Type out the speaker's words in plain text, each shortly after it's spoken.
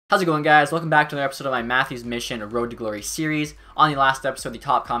How's it going, guys? Welcome back to another episode of my Matthew's Mission, a Road to Glory series. On the last episode, the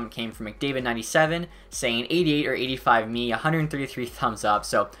top comment came from McDavid97 saying 88 or 85 me, 133 thumbs up.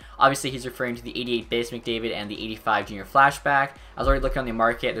 So obviously he's referring to the 88 base McDavid and the 85 junior flashback. I was already looking on the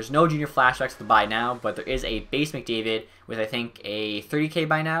market. There's no junior flashbacks to buy now, but there is a base McDavid with I think a 30k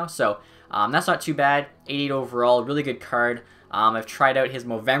by now. So that's not too bad. 88 overall, really good card. I've tried out his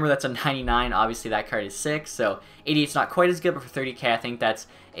Movember, that's a 99, obviously that card is sick, so 88's not quite as good, but for 30k I think that's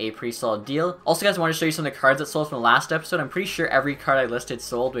a pretty solid deal. Also guys, I want to show you some of the cards that sold from the last episode. I'm pretty sure every card I listed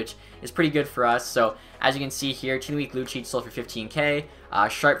sold, which is pretty good for us. So as you can see here, Team Week Lucic sold for 15k,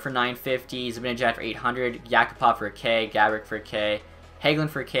 Sharp for 950, Zibanejad for 800, Yakupov for a K, Gabrick for a K, Hagelin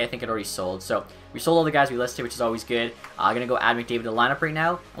for a K, I think it already sold. So we sold all the guys we listed, which is always good. I'm going to go add McDavid to the lineup right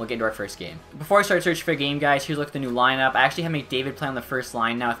now, and we'll get into our first game. Before I start searching for a game, guys, here's a look at the new lineup. I actually have McDavid play on the first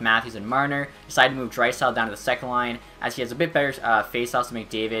line now with Matthews and Marner. Decided to move Draisaitl down to the second line, as he has a bit better face-offs than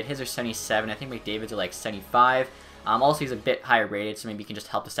McDavid. His are 77, I think McDavid's are like 75. Also, he's a bit higher rated, so maybe he can just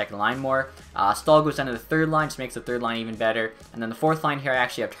help the second line more. Stahl goes down to the third line, just makes the third line even better. And then the fourth line here, I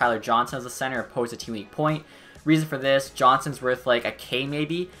actually have Tyler Johnson as the center, opposed to Team Weak Point. Reason for this, Johnson's worth like a K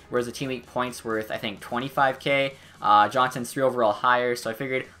maybe, whereas the Team Weak Point's worth I think 25k. Johnson's 3 overall higher, so I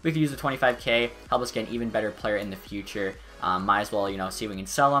figured we could use the 25k, help us get an even better player in the future. Might as well, you know, see if we can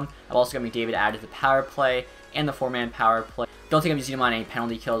sell him. I've also got McDavid added to the power play and the 4-man power play. Don't think I'm using him on any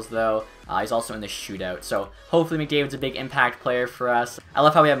penalty kills though. He's also in the shootout, so hopefully McDavid's a big impact player for us. I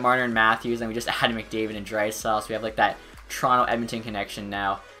love how we have Marner and Matthews, and we just added McDavid and Draisaitl, so we have like that Toronto-Edmonton connection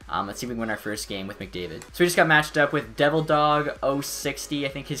now. Let's see if we can win our first game with McDavid. So we just got matched up with Devil Dog 060, I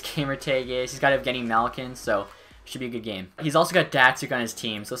think his gamer tag is. He's got Evgeny Malkin, so should be a good game. He's also got Datsuk on his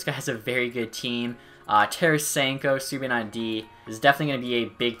team, so this guy has a very good team. Tarasenko, Subban on D. This is definitely going to be a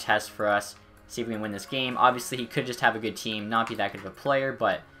big test for us. See if we can win this game. Obviously, he could just have a good team, not be that good of a player,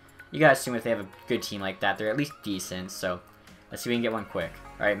 but you gotta assume if they have a good team like that, they're at least decent, so let's see if we can get one quick.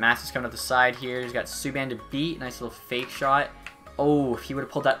 Alright, Matthews coming up the side here. He's got Subban to beat. Nice little fake shot. Oh, if he would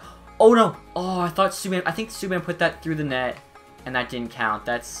have pulled that. Oh no! Oh, I think Subban put that through the net, and that didn't count.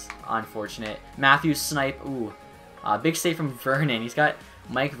 That's unfortunate. Matthews snipe. Ooh. Big save from Vernon. He's got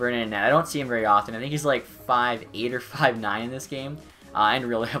Mike Vernon in net. I don't see him very often. I think he's like 5'8 or 5'9 in this game. In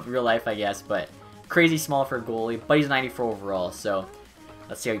real life, I guess, but crazy small for a goalie. But he's 94 overall, so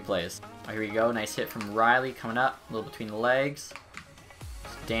let's see how he plays. Oh, here we go. Nice hit from Riley coming up. A little between the legs.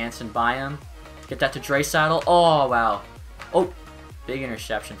 Just dancing by him. Get that to Draisaitl. Oh, wow. Oh, big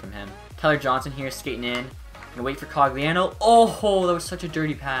interception from him. Tyler Johnson here skating in. Gonna wait for Cogliano. Oh, that was such a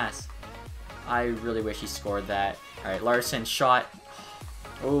dirty pass. I really wish he scored that. Alright, Larson shot.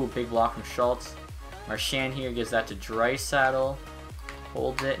 Oh, big block from Schultz. Marchand here gives that to Draisaitl.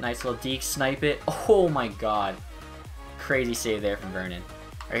 Holds it. Nice little deke. Snipe it. Oh my god. Crazy save there from Vernon.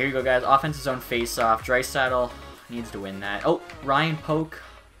 Alright, here we go, guys. Offensive zone face-off. Draisaitl needs to win that. Oh, Ryan Poke.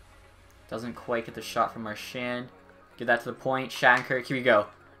 Doesn't quite get the shot from Marchand. Get that to the point. Shattenkirk, here we go.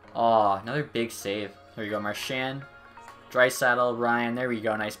 Oh, another big save. There we go, Marchand. Draisaitl, Ryan. There we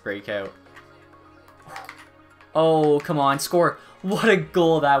go. Nice breakout. Oh, come on. Score. What a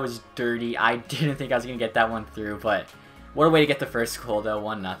goal. That was dirty. I didn't think I was going to get that one through, but what a way to get the first goal, though.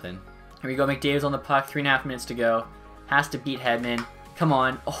 1-0. Here we go. McDavid's on the puck. 3.5 minutes to go. Has to beat Hedman. Come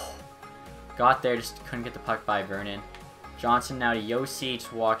on. Oh, got there. Just couldn't get the puck by Vernon. Johnson now to Yossi.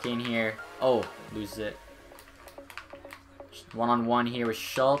 Just walk in here. Oh, loses it. One-on-one here with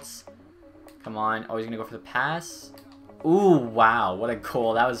Schultz. Come on. Oh, he's going to go for the pass. Ooh, wow. What a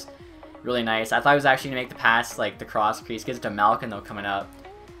goal. That was really nice. I thought he was actually going to make the pass, like the cross crease. Gives it to Malkin, though, coming up.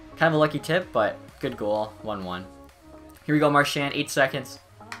 Kind of a lucky tip, but good goal. 1-1. Here we go, Marchand. 8 seconds.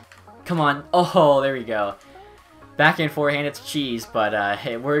 Come on. Oh, there we go. Backhand, forehand, it's cheese, but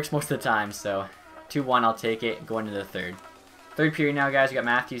it works most of the time, so 2-1, I'll take it. Going into the third. Third period now, guys. We got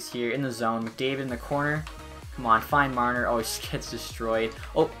Matthews here in the zone. McDavid in the corner. Come on, find Marner. Oh, he gets destroyed.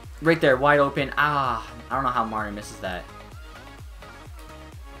 Oh, right there, wide open. Ah, I don't know how Marner misses that.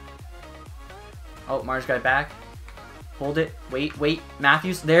 Oh, Marner's got it back. Hold it. Wait.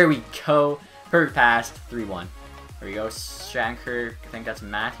 Matthews. There we go. Perfect pass. 3-1. There we go. Shattenkirk. I think that's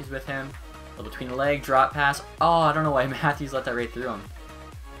Matthews with him. A little between the leg. Drop pass. Oh, I don't know why Matthews let that right through him.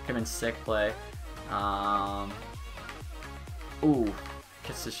 Could have been sick play. Ooh.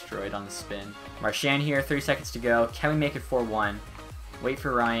 Gets destroyed on the spin. Marchand here, 30 seconds to go. Can we make it 4-1? Wait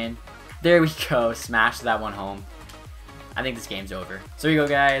for Ryan. There we go. Smash that one home. I think this game's over. So here you go,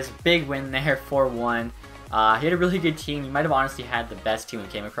 guys. Big win there, 4-1. He had a really good team. He might have honestly had the best team we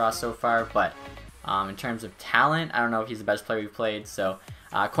came across so far, but in terms of talent, I don't know if he's the best player we've played. So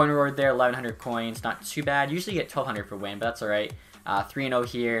coin reward there, 1,100 coins. Not too bad. Usually get 1,200 for win, but that's alright. 3-0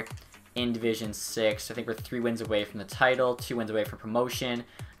 here in Division 6. I think we're 3 wins away from the title, 2 wins away from promotion.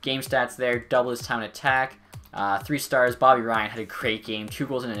 Game stats there, double his time in attack. 3 stars. Bobby Ryan had a great game, 2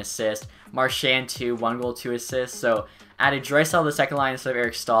 goals and an assist. Marchand 2, 1 goal, 2 assists. So added Drysdale to the second line instead of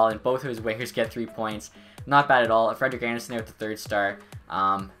Eric Stahl, and both of his wingers get 3 points. Not bad at all. Frederick Anderson there with the 3rd star.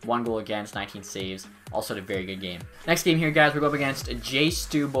 1 goal against, 19 saves. Also had a very good game. Next game here, guys, we're going up against Jay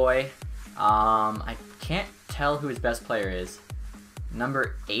Stewboy. I can't tell who his best player is.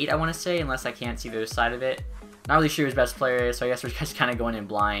 Number 8, I want to say, unless I can't see the other side of it. Not really sure who his best player is, so I guess we're just kind of going in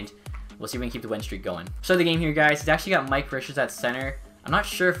blind. We'll see if we can keep the win streak going. So the game here, guys, he's actually got Mike Richards at center. I'm not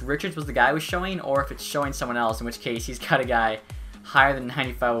sure if Richards was the guy I was showing or if it's showing someone else, in which case he's got a guy higher than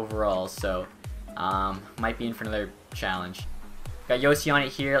 95 overall, so might be in for another challenge. Got Yossi on it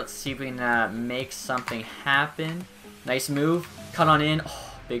here. Let's see if we can make something happen. Nice move. Cut on in.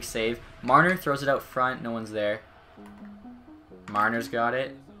 Oh, big save. Marner throws it out front. No one's there. Marner's got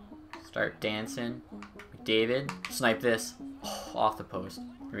it. Start dancing. David, snipe this. Oh, off the post.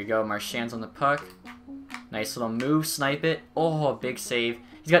 Here we go. Marchand's on the puck. Nice little move. Snipe it. Oh, big save.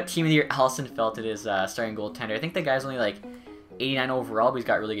 He's got Team of the Year Allison Felted as starting goaltender. I think the guy's only like 89 overall, but he's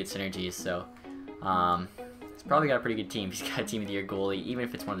got really good synergies. So, he's probably got a pretty good team. He's got a Team of the Year goalie, even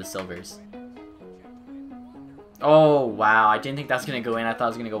if it's one of the silvers. Oh, wow. I didn't think that was going to go in. I thought it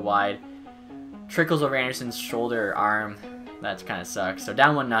was going to go wide. Trickles over Anderson's shoulder or arm. That kind of sucks. So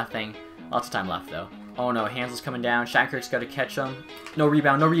down 1-0. Lots of time left, though. Oh, no. Hansel's coming down. Shattenkirk's got to catch him. No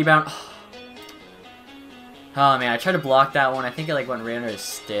rebound. No rebound. Oh, man. I tried to block that one. I think it like went right under his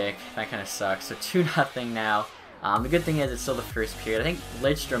stick. That kind of sucks. So 2-0 now. The good thing is it's still the first period. I think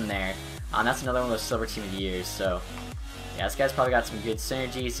Lidstrom there. That's another one of those silver Team of the Years. So, yeah, this guy's probably got some good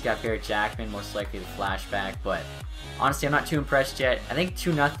synergies. He's got Barrett Jackman, most likely the flashback. But honestly, I'm not too impressed yet. I think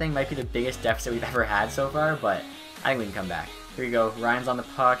 2-0 might be the biggest deficit we've ever had so far, but I think we can come back. Here we go. Ryan's on the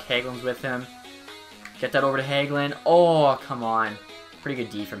puck. Hagelin's with him. Get that over to Hagelin. Oh, come on. Pretty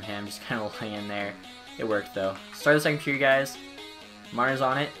good D from him. Just kind of laying there. It worked, though. Start the second period, guys. Marner's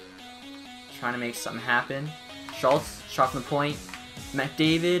on it. Trying to make something happen. Schultz, shot from the point.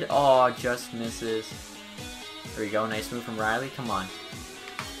 McDavid, oh, just misses. There we go. Nice move from Riley. Come on.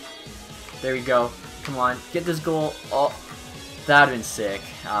 There we go. Come on. Get this goal. Oh, that would have been sick.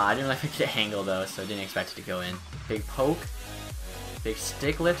 I didn't really get an angle, though, so I didn't expect it to go in. Big poke. Big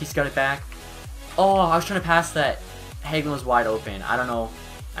stick lift. He's got it back. Oh, I was trying to pass that. Hagelin was wide open. I don't know.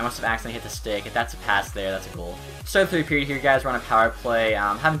 I must have accidentally hit the stick. If that's a pass there, that's a goal. Start the third period here, guys. We're on a power play.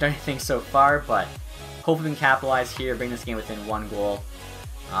 Haven't done anything so far, but hopefully we can capitalize here, bring this game within 1 goal.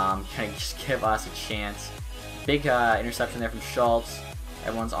 Kind of just give us a chance. Big interception there from Schultz.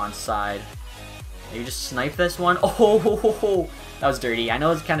 Everyone's onside. Maybe just snipe this one. Oh, that was dirty. I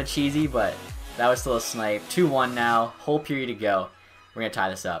know it's kind of cheesy, but that was still a snipe. 2-1 now. Whole period to go. We're going to tie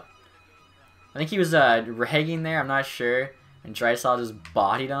this up. I think he was ragging there. I'm not sure. And Drysdale just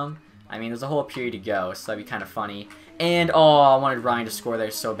bodied him. I mean, there's a whole period to go, so that'd be kind of funny. And, oh, I wanted Ryan to score there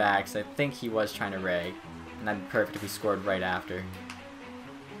so bad, because I think he was trying to rag. And that'd be perfect if he scored right after.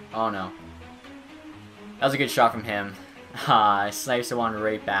 Oh, no. That was a good shot from him. Snipes the one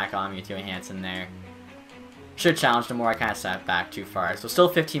right back on me to Hansen there. Should have challenged him more. I kind of sat back too far. So still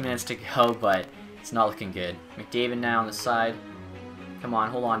 15 minutes to go, but it's not looking good. McDavid now on the side. Come on,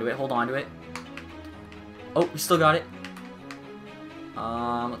 hold on to it. Hold on to it. Oh, we still got it.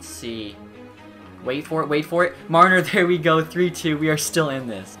 Let's see. Wait for it, wait for it. Marner, there we go. 3-2. We are still in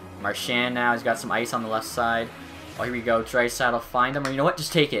this. Marchand now. He's got some ice on the left side. Oh, here we go. Drysdale, find him. Or you know what?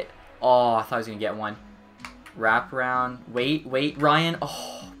 Just take it. Oh, I thought I was going to get one. Wrap around. Wait, wait. Ryan.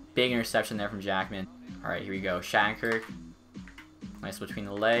 Oh, big interception there from Jackman. Alright, here we go. Shattenkirk. Nice between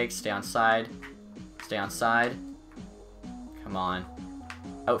the legs. Stay on side. Stay on side. Come on.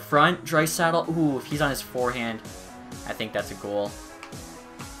 Out front. Drysdale. Ooh, if he's on his forehand, I think that's a goal.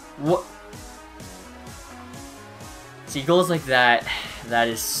 What? See, goals like that, that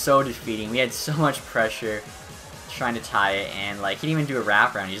is so defeating. We had so much pressure trying to tie it, and like he didn't even do a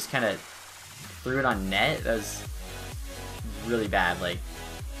wraparound. He just kind of threw it on net. That was really bad. Like,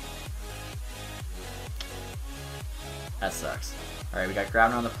 that sucks. All right, we got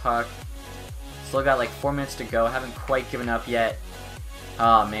Grabner on the puck. Still got like 4 minutes to go. Haven't quite given up yet.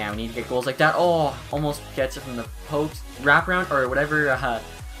 Oh man, we need to get goals like that. Oh, almost gets it from the post wraparound or whatever.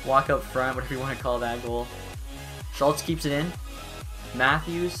 Walk out front, whatever you want to call that goal. Schultz keeps it in.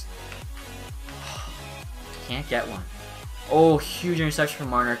 Matthews. Can't get one. Oh, huge interception from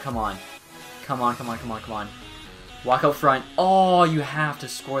Marner. Come on. Come on, come on, come on, come on. Walk out front. Oh, you have to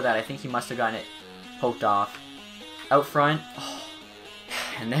score that. I think he must have gotten it poked off. Out front. Oh.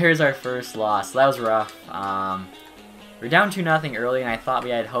 And there's our first loss. That was rough. We're down 2-0 early, and I thought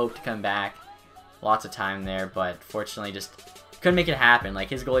we had hope to come back. Lots of time there, but fortunately just couldn't make it happen. Like,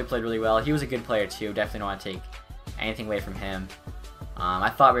 his goalie played really well. He was a good player too. Definitely don't want to take anything away from him. I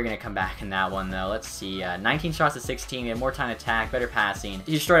thought we were going to come back in that one, though. Let's see. 19 shots to 16. We had more time to attack, better passing.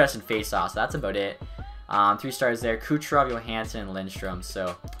 He destroyed us in face-offs, so that's about it. 3 stars there. Kucherov, Johansson, and Lindstrom.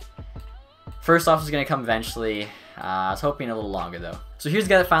 So, first off is going to come eventually. I was hoping a little longer, though. So here's the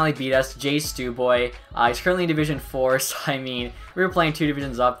guy that finally beat us, Jay Stewboy. He's currently in Division 4, so I mean, we were playing 2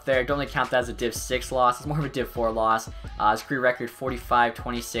 divisions up there. Don't really count that as a Div 6 loss. It's more of a Div 4 loss. His career record, 45,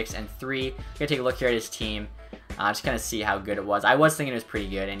 26, and 3. We're going to take a look here at his team. Just kind of see how good it was. I was thinking it was pretty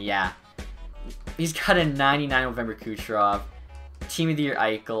good, and yeah. He's got a 99 November Kucherov. Team of the Year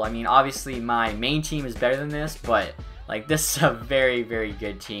Eichel. I mean, obviously my main team is better than this, but like this is a very, very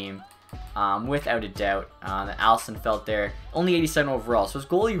good team. Without a doubt. Allison felt there. Only 87 overall, so his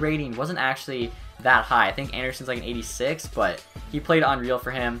goalie rating wasn't actually that high. I think Anderson's like an 86, but he played unreal for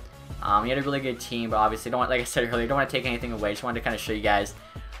him. He had a really good team, but obviously, like I said earlier, don't want to take anything away. Just wanted to kind of show you guys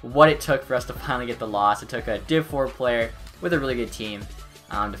what it took for us to finally get the loss. It took a Div 4 player with a really good team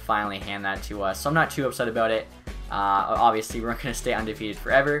to finally hand that to us. So I'm not too upset about it. Obviously, we're not going to stay undefeated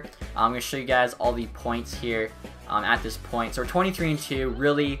forever. I'm going to show you guys all the points here at this point. So we're 23-2.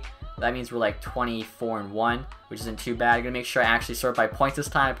 Really, that means we're like 24-1, which isn't too bad. I'm going to make sure I actually sort by points this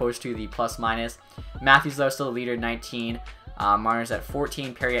time, opposed to the plus-minus. Matthews, though, still the leader, 19. Marner's at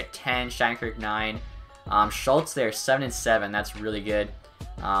 14. Perry at 10. Shattenkirk, 9. Schultz there, 7-7. That's really good.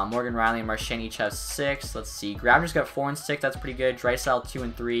 Morgan Riley and Marchand each have 6. Let's see. Grabner's got 4 and 6. That's pretty good. Drysdale 2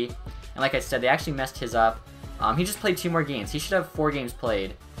 and 3. And like I said, they actually messed his up. He just played 2 more games. He should have 4 games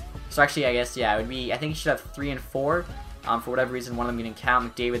played. So actually, I guess, yeah, it would be, I think he should have 3 and 4. For whatever reason, one of them didn't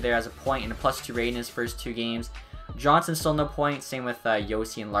count. McDavid there has a point and a +2 rating in his first 2 games. Johnson still no point. Same with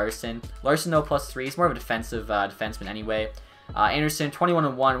Yossi and Larson. Larson no +3. He's more of a defensive defenseman anyway. Anderson,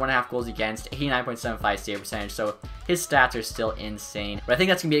 21-1, 1.5 goals against, 89.75 save percentage, so his stats are still insane. But I think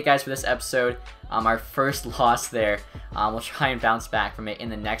that's going to be it, guys, for this episode. Our first loss there. We'll try and bounce back from it in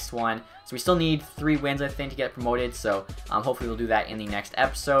the next one. So we still need 3 wins, I think, to get promoted, so hopefully we'll do that in the next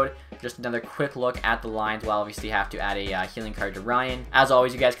episode. Just another quick look at the lines. We'll obviously have to add a healing card to Ryan. As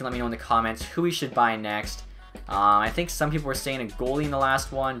always, you guys can let me know in the comments who we should buy next. I think some people were saying a goalie in the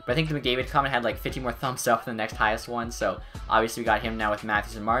last one, but I think the McDavid comment had like 50 more thumbs up than the next highest one, so obviously we got him now with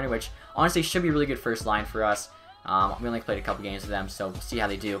Matthews and Martin, which honestly should be a really good first line for us. We only played a couple games with them, so we'll see how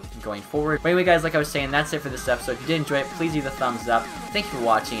they do going forward. But anyway, guys, like I was saying, that's it for this episode. If you did enjoy it, please leave a thumbs up. Thank you for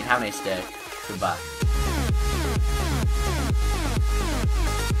watching, and have a nice day. Goodbye.